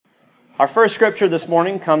Our first scripture this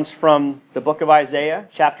morning comes from the book of Isaiah,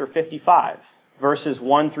 chapter 55, verses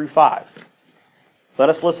 1 through 5. Let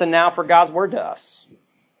us listen now for God's word to us.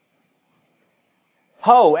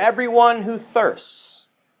 Ho, everyone who thirsts,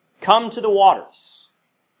 come to the waters.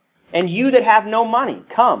 And you that have no money,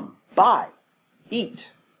 come, buy,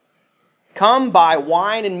 eat. Come buy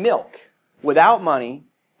wine and milk, without money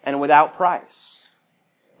and without price.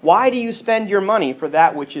 Why do you spend your money for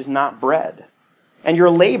that which is not bread, and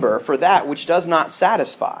your labor for that which does not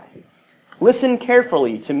satisfy? Listen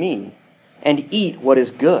carefully to me, and eat what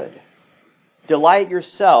is good. Delight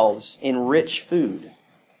yourselves in rich food.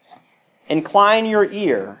 Incline your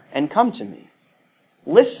ear and come to me.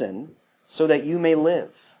 Listen so that you may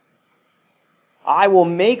live. I will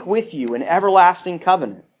make with you an everlasting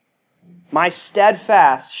covenant, my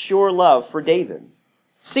steadfast, sure love for David.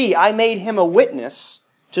 See, I made him a witness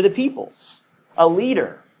to the peoples, a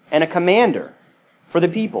leader and a commander for the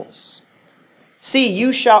peoples. See,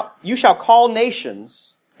 you shall call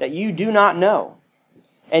nations that you do not know,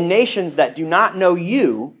 and nations that do not know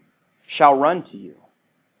you shall run to you.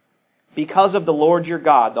 Because of the Lord your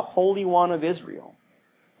God, the Holy One of Israel,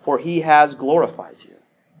 for he has glorified you.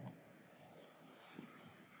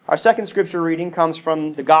 Our second scripture reading comes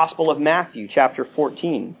from the Gospel of Matthew, chapter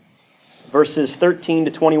 14, verses 13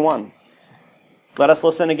 to 21. Let us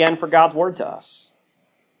listen again for God's word to us.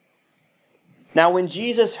 Now when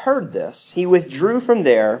Jesus heard this, he withdrew from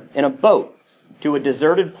there in a boat to a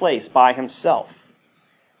deserted place by himself.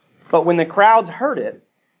 But when the crowds heard it,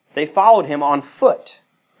 they followed him on foot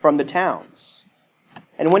from the towns.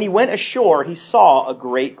 And when he went ashore, he saw a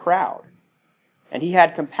great crowd, and he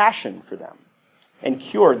had compassion for them, and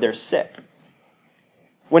cured their sick.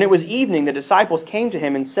 When it was evening, the disciples came to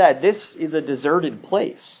him and said, "This is a deserted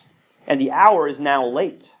place, and the hour is now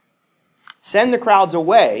late. Send the crowds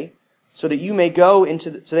away, so that they may go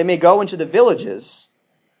into the villages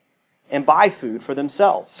and buy food for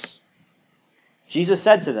themselves." Jesus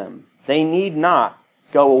said to them, "They need not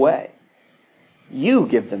go away. You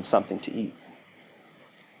give them something to eat."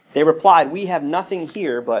 They replied, "We have nothing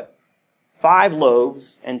here but 5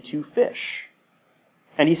 loaves and 2 fish.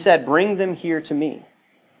 And he said, "Bring them here to me."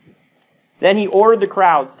 Then he ordered the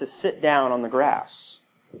crowds to sit down on the grass.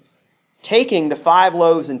 Taking the 5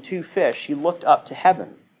 loaves and 2 fish, he looked up to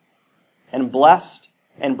heaven, and blessed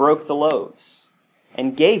and broke the loaves,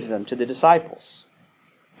 and gave them to the disciples.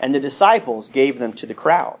 And the disciples gave them to the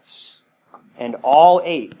crowds. And all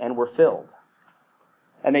ate and were filled.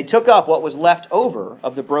 And they took up what was left over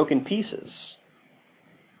of the broken pieces,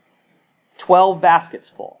 12 baskets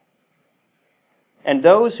full. And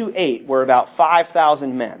those who ate were about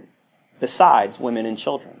 5,000 men, besides women and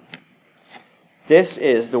children. This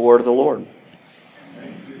is the word of the Lord.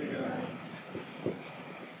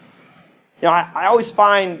 You know, I always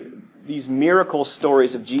find these miracle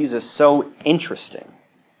stories of Jesus so interesting.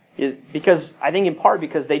 Because I think in part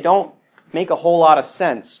because they don't make a whole lot of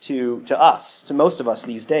sense to us, to most of us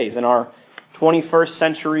these days, in our 21st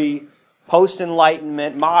century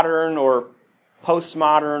post-Enlightenment, modern or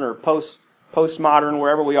postmodern or postmodern,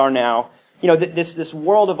 wherever we are now. You know, this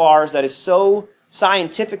world of ours that is so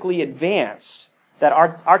scientifically advanced that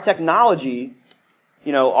our technology,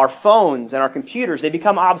 you know, our phones and our computers, they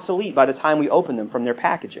become obsolete by the time we open them from their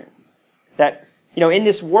packaging. That, you know, in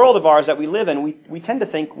this world of ours that we live in, we tend to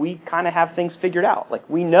think we kind of have things figured out. Like,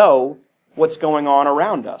 we know what's going on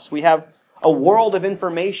around us. We have a world of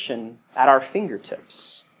information at our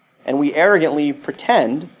fingertips. And we arrogantly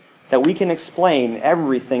pretend that we can explain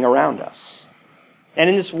everything around us. And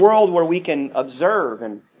in this world where we can observe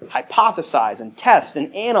and hypothesize and test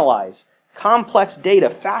and analyze complex data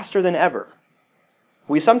faster than ever,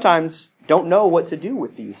 we sometimes don't know what to do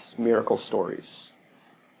with these miracle stories.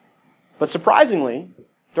 But surprisingly,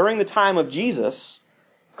 during the time of Jesus,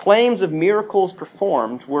 claims of miracles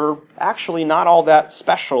performed were actually not all that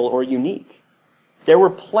special or unique. There were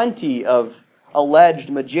plenty of alleged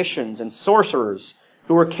magicians and sorcerers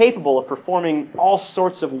who were capable of performing all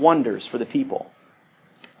sorts of wonders for the people.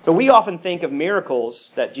 So we often think of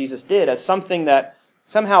miracles that Jesus did as something that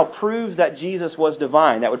somehow proves that Jesus was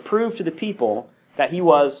divine, that would prove to the people that he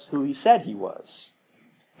was who he said he was.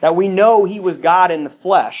 That we know he was God in the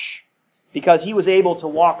flesh because he was able to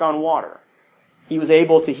walk on water. He was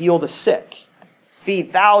able to heal the sick,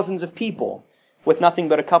 feed thousands of people with nothing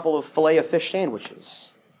but a couple of filet-o-fish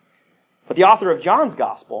sandwiches. But the author of John's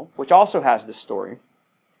Gospel, which also has this story,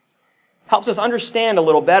 helps us understand a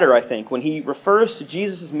little better, I think, when he refers to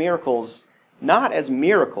Jesus' miracles not as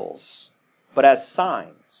miracles, but as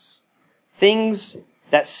signs. Things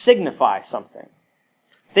that signify something.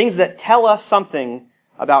 Things that tell us something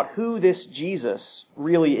about who this Jesus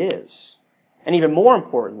really is. And even more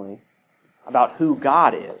importantly, about who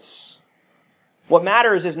God is. What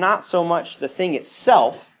matters is not so much the thing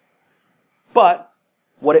itself, but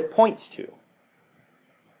what it points to.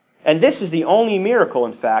 And this is the only miracle,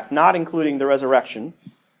 in fact, not including the resurrection,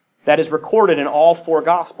 that is recorded in all four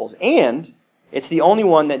Gospels. And it's the only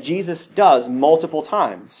one that Jesus does multiple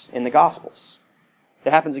times in the Gospels.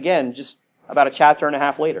 It happens again just about a chapter and a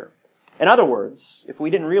half later. In other words, if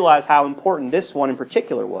we didn't realize how important this one in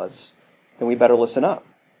particular was, then we better listen up.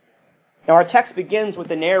 Now our text begins with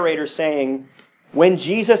the narrator saying, when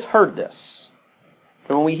Jesus heard this.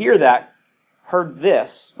 So when we hear that, heard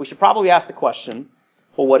this, we should probably ask the question,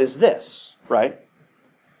 well, what is this, right?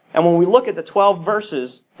 And when we look at the 12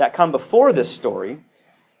 verses that come before this story,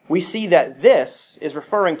 we see that this is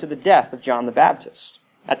referring to the death of John the Baptist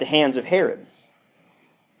at the hands of Herod.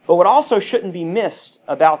 But what also shouldn't be missed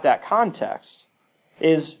about that context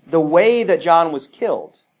is the way that John was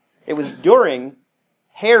killed. It was during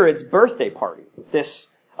Herod's birthday party, this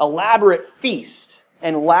elaborate feast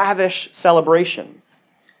and lavish celebration.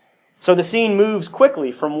 So the scene moves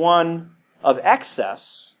quickly from one of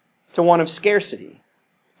excess to one of scarcity.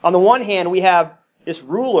 On the one hand, we have this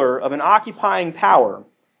ruler of an occupying power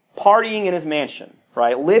partying in his mansion,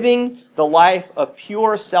 right? Living the life of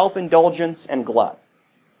pure self-indulgence and glut.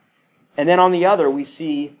 And then on the other, we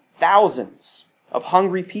see thousands of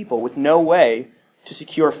hungry people with no way to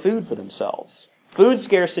secure food for themselves. Food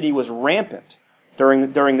scarcity was rampant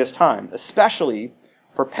during this time, especially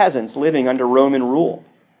for peasants living under Roman rule.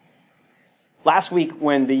 Last week,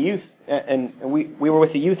 when the youth, and we were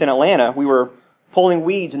with the youth in Atlanta, we were pulling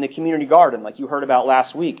weeds in the community garden, like you heard about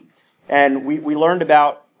last week. And we learned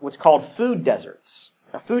about what's called food deserts.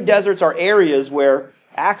 Now, food deserts are areas where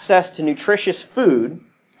access to nutritious food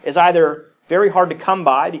is either very hard to come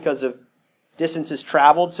by because of distances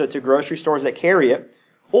traveled to grocery stores that carry it,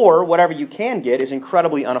 or whatever you can get is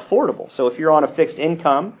incredibly unaffordable. So if you're on a fixed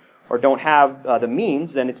income or don't have the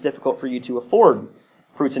means, then it's difficult for you to afford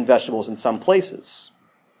fruits and vegetables in some places.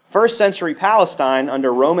 First century Palestine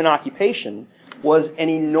under Roman occupation was an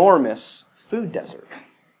enormous food desert.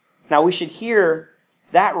 Now we should hear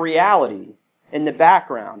that reality in the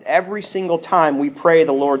background every single time we pray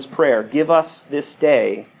the Lord's Prayer, give us this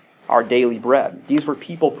day our daily bread. These were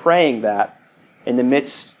people praying that in the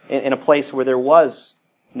midst, in a place where there was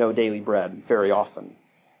no daily bread very often.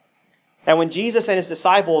 And when Jesus and his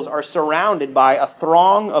disciples are surrounded by a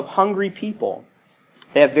throng of hungry people,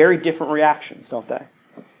 they have very different reactions, don't they?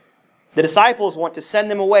 The disciples want to send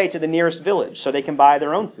them away to the nearest village so they can buy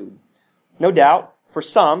their own food. No doubt, for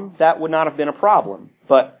some, that would not have been a problem.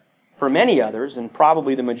 But for many others, and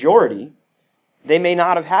probably the majority, they may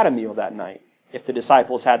not have had a meal that night if the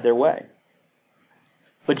disciples had their way.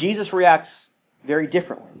 But Jesus reacts very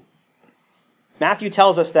differently. Matthew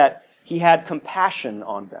tells us that he had compassion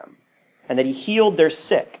on them and that he healed their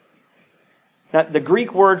sick. Now, the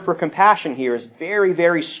Greek word for compassion here is very,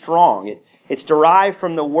 very strong. It's derived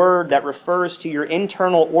from the word that refers to your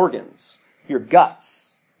internal organs, your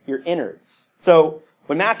guts, your innards. So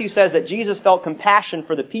when Matthew says that Jesus felt compassion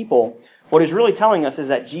for the people, what he's really telling us is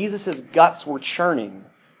that Jesus' guts were churning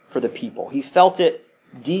for the people. He felt it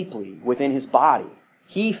deeply within his body.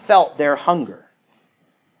 He felt their hunger.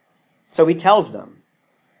 So he tells them,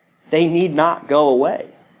 they need not go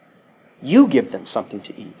away. You give them something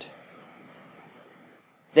to eat.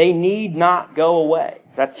 They need not go away.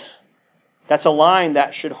 That's a line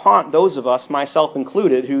that should haunt those of us, myself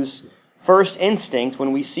included, whose first instinct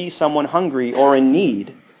when we see someone hungry or in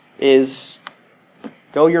need is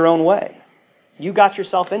go your own way. You got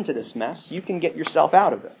yourself into this mess. You can get yourself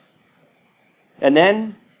out of it. And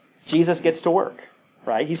then Jesus gets to work,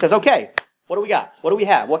 right? He says, okay, what do we got? What do we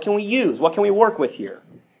have? What can we use? What can we work with here?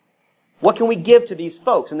 What can we give to these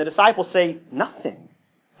folks? And the disciples say, nothing.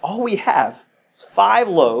 All we have is 5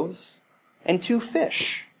 loaves and 2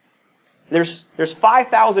 fish. There's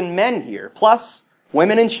 5,000 men here, plus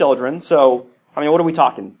women and children. So, what are we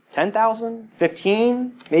talking? 10,000?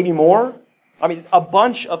 15? Maybe more? A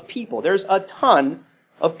bunch of people. There's a ton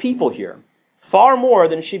of people here. Far more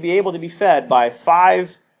than should be able to be fed by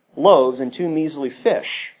 5 loaves and 2 measly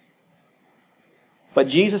fish. But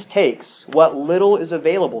Jesus takes what little is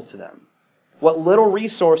available to them, what little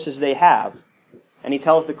resources they have, and he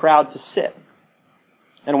tells the crowd to sit.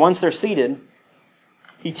 And once they're seated,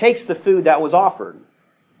 he takes the food that was offered.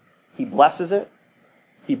 He blesses it,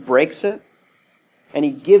 he breaks it, and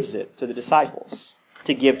he gives it to the disciples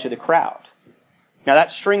to give to the crowd. Now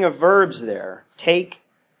that string of verbs there, take,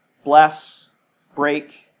 bless,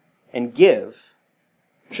 break, and give,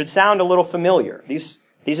 should sound a little familiar. These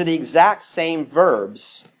These are the exact same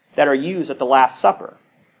verbs that are used at the Last Supper.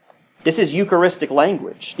 This is Eucharistic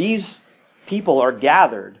language. These people are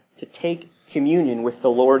gathered to take communion with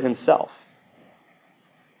the Lord himself.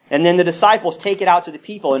 And then the disciples take it out to the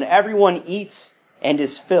people, and everyone eats and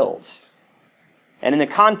is filled. And in the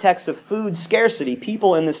context of food scarcity,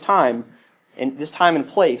 people in this time and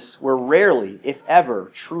place, were rarely, if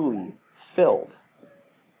ever, truly filled.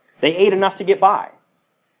 They ate enough to get by,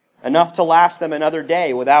 enough to last them another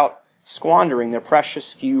day without squandering their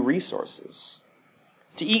precious few resources.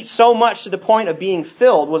 To eat so much to the point of being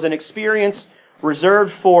filled was an experience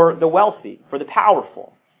reserved for the wealthy, for the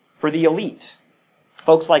powerful, for the elite,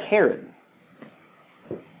 folks like Herod.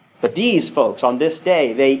 But these folks, on this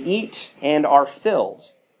day, they eat and are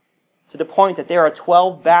filled to the point that there are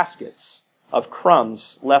 12 baskets of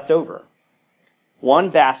crumbs left over. One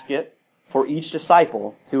basket for each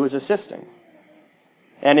disciple who is assisting.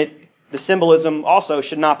 And the symbolism also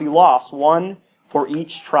should not be lost, one for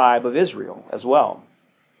each tribe of Israel as well.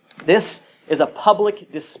 This is a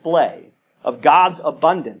public display of God's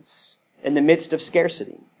abundance in the midst of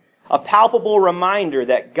scarcity. A palpable reminder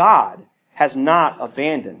that God has not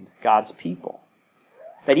abandoned God's people.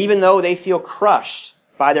 That even though they feel crushed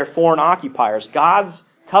by their foreign occupiers, God's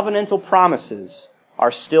covenantal promises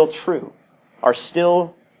are still true, are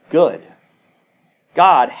still good.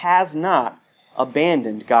 God has not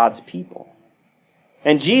abandoned God's people.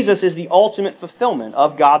 And Jesus is the ultimate fulfillment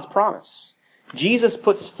of God's promise. Jesus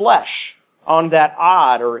puts flesh on that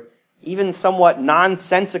odd or even somewhat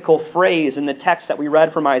nonsensical phrase in the text that we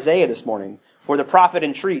read from Isaiah this morning, where the prophet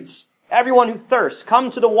entreats, "Everyone who thirsts, come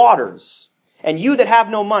to the waters, and you that have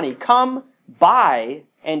no money, come buy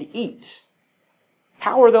and eat."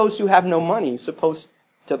 How are those who have no money supposed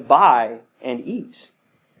to buy and eat?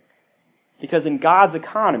 Because in God's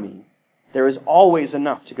economy, there is always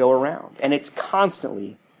enough to go around, and it's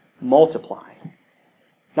constantly multiplying.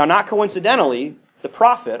 Now, not coincidentally, the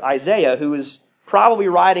prophet Isaiah, who is probably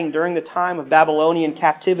writing during the time of Babylonian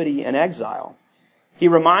captivity and exile, he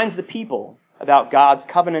reminds the people about God's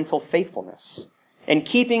covenantal faithfulness and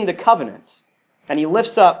keeping the covenant. And he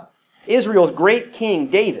lifts up Israel's great king,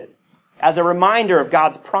 David, as a reminder of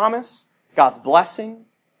God's promise, God's blessing,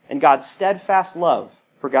 and God's steadfast love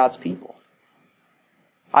for God's people.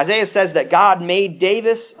 Isaiah says that God made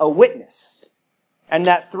Davis a witness, and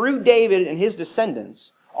that through David and his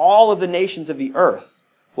descendants, all of the nations of the earth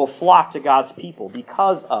will flock to God's people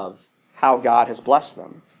because of how God has blessed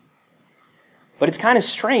them. But it's kind of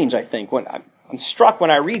strange, I think, when I'm struck when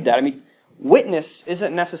I read that. I mean, witness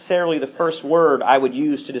isn't necessarily the first word I would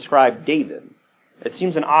use to describe David. It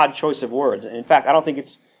seems an odd choice of words. And in fact, I don't think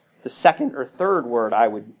it's the second or third word I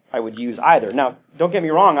would use either. Now, don't get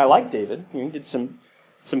me wrong, I like David. He did some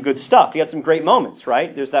good stuff. He had some great moments,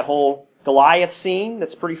 right? There's that whole Goliath scene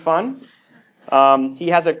that's pretty fun. He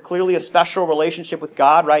has clearly a special relationship with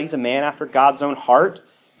God, right? He's a man after God's own heart.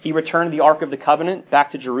 He returned the Ark of the Covenant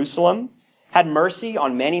back to Jerusalem, had mercy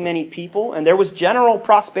on many, many people, and there was general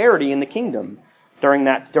prosperity in the kingdom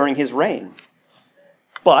during his reign.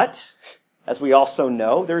 But, as we also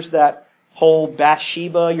know, there's that whole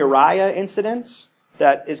Bathsheba-Uriah incident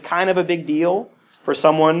that is kind of a big deal for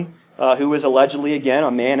someone who is allegedly, again,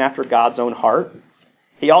 a man after God's own heart.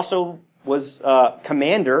 He also was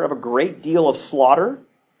commander of a great deal of slaughter.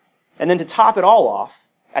 And then to top it all off,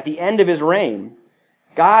 at the end of his reign,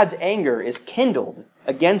 God's anger is kindled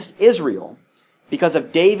against Israel because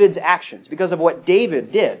of David's actions, because of what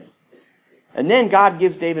David did. And then God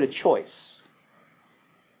gives David a choice.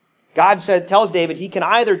 God tells David he can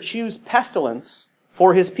either choose pestilence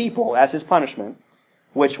for his people as his punishment,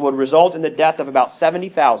 which would result in the death of about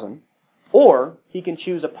 70,000, or he can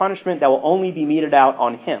choose a punishment that will only be meted out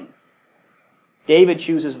on him. David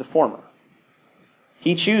chooses the former.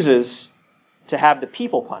 He chooses to have the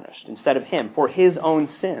people punished instead of him for his own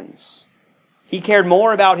sins. He cared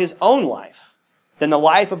more about his own life than the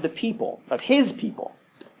life of the people, of his people,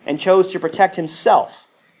 and chose to protect himself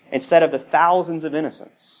instead of the thousands of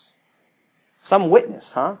innocents. Some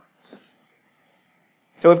witness, huh?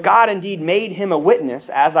 So if God indeed made him a witness,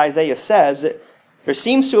 as Isaiah says, there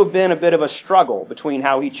seems to have been a bit of a struggle between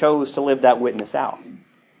how he chose to live that witness out.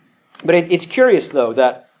 But it's curious, though,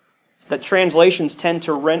 that translations tend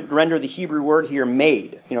to render the Hebrew word here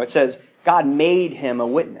made. It says, God made him a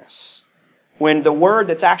witness, when the word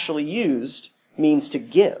that's actually used means to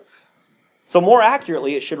give. So more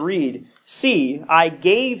accurately, it should read, "See, I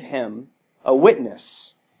gave him a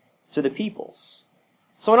witness to the peoples."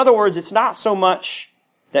 So in other words, it's not so much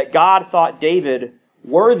that God thought David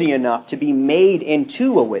worthy enough to be made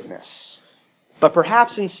into a witness, but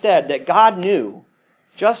perhaps instead that God knew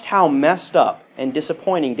just how messed up and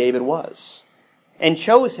disappointing David was, and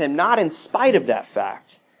chose him not in spite of that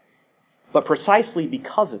fact, but precisely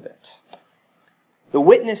because of it. The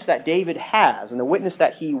witness that David has and the witness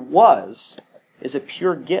that he was is a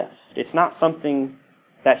pure gift. It's not something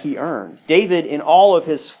that he earned. David, in all of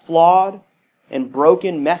his flawed and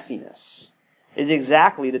broken messiness, is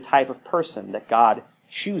exactly the type of person that God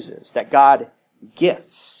chooses, that God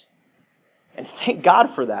gifts. And thank God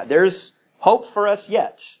for that. There's hope for us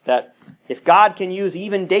yet, that if God can use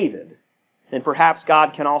even David, then perhaps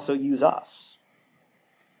God can also use us.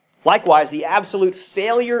 Likewise, the absolute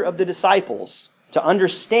failure of the disciples to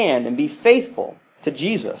understand and be faithful to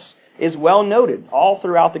Jesus is well noted all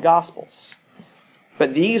throughout the Gospels.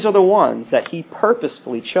 But these are the ones that he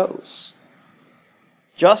purposefully chose.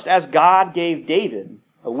 Just as God gave David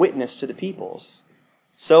a witness to the peoples,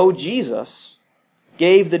 so Jesus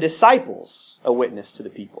gave the disciples a witness to the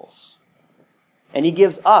peoples. And he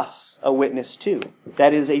gives us a witness too.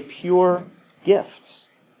 That is a pure gift.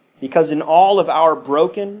 Because in all of our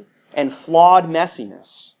broken and flawed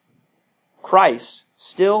messiness, Christ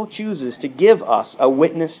still chooses to give us a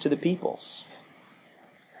witness to the peoples.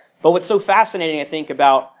 But what's so fascinating, I think,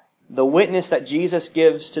 about the witness that Jesus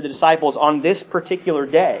gives to the disciples on this particular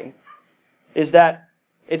day is that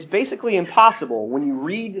it's basically impossible, when you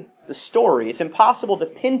read the story, it's impossible to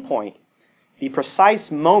pinpoint the precise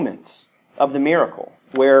moment of the miracle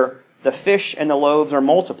where the fish and the loaves are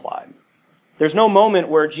multiplied. There's no moment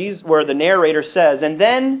where the narrator says, and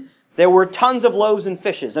then there were tons of loaves and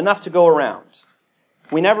fishes, enough to go around.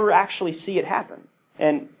 We never actually see it happen.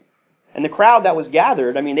 And the crowd that was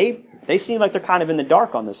gathered, I mean, they seem like they're kind of in the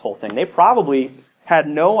dark on this whole thing. They probably had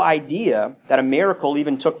no idea that a miracle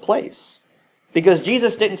even took place. Because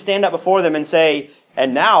Jesus didn't stand up before them and say,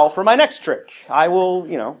 and now for my next trick, I will,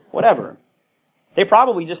 whatever. They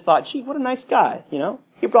probably just thought, gee, what a nice guy,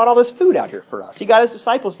 He brought all this food out here for us. He got his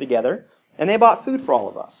disciples together, and they bought food for all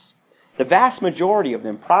of us. The vast majority of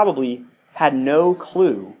them probably had no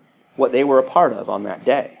clue what they were a part of on that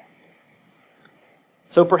day.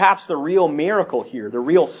 So perhaps the real miracle here, the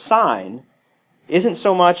real sign, isn't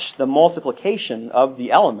so much the multiplication of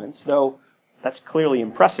the elements, though that's clearly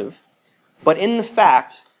impressive, but in the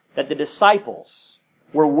fact that the disciples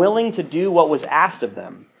were willing to do what was asked of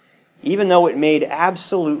them, even though it made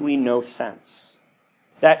absolutely no sense.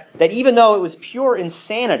 That even though it was pure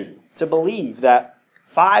insanity to believe that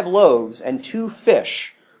 5 loaves and 2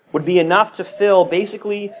 fish would be enough to fill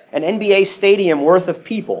basically an NBA stadium worth of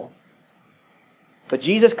people, but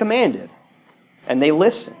Jesus commanded, and they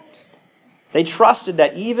listened. They trusted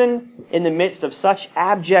that even in the midst of such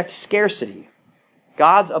abject scarcity,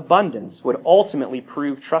 God's abundance would ultimately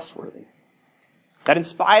prove trustworthy. That in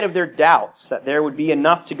spite of their doubts that there would be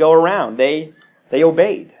enough to go around, they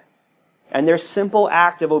obeyed. And their simple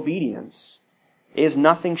act of obedience is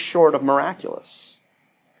nothing short of miraculous.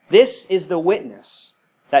 This is the witness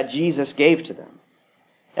that Jesus gave to them,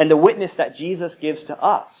 and the witness that Jesus gives to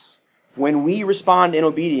us when we respond in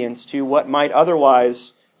obedience to what might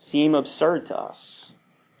otherwise seem absurd to us.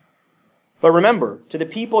 But remember, to the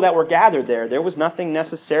people that were gathered there was nothing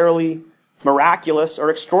necessarily miraculous or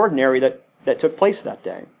extraordinary that took place that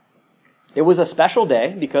day. It was a special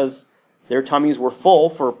day because their tummies were full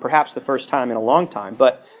for perhaps the first time in a long time,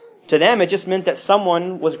 but to them it just meant that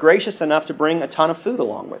someone was gracious enough to bring a ton of food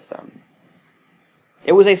along with them.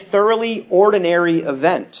 It was a thoroughly ordinary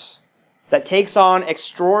event that takes on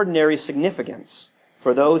extraordinary significance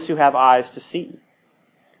for those who have eyes to see.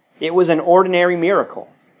 It was an ordinary miracle,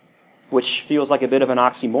 which feels like a bit of an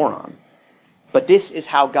oxymoron. But this is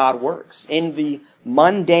how God works, in the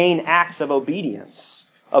mundane acts of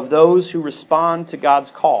obedience of those who respond to God's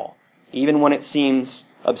call, even when it seems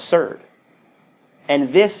absurd.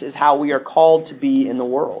 And this is how we are called to be in the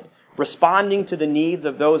world, responding to the needs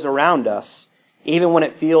of those around us, even when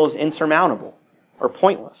it feels insurmountable or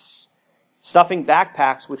pointless. Stuffing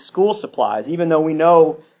backpacks with school supplies, even though we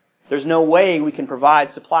know there's no way we can provide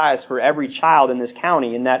supplies for every child in this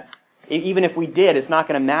county, and that even if we did, it's not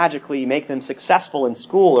going to magically make them successful in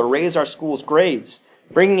school or raise our school's grades.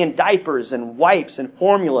 Bringing in diapers and wipes and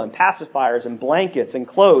formula and pacifiers and blankets and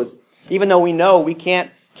clothes, even though we know we can't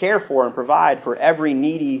care for and provide for every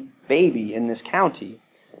needy baby in this county.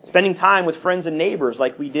 Spending time with friends and neighbors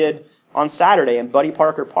like we did on Saturday in Buddy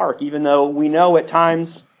Parker Park, even though we know at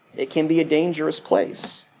times it can be a dangerous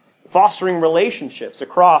place. Fostering relationships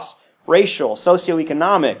across racial,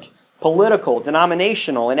 socioeconomic, political,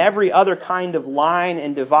 denominational, and every other kind of line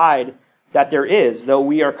and divide that there is, though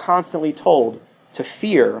we are constantly told to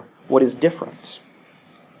fear what is different.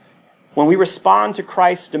 When we respond to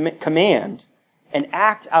Christ's command and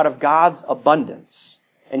act out of God's abundance,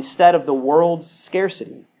 instead of the world's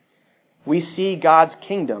scarcity. We see God's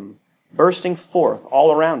kingdom bursting forth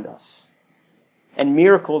all around us. And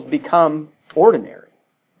miracles become ordinary.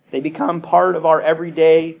 They become part of our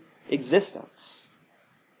everyday existence.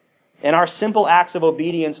 In our simple acts of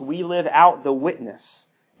obedience, we live out the witness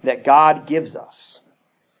that God gives us.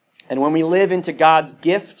 And when we live into God's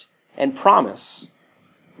gift and promise,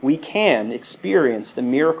 we can experience the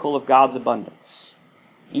miracle of God's abundance,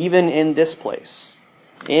 even in this place,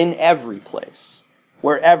 in every place,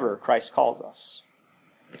 wherever Christ calls us.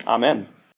 Amen.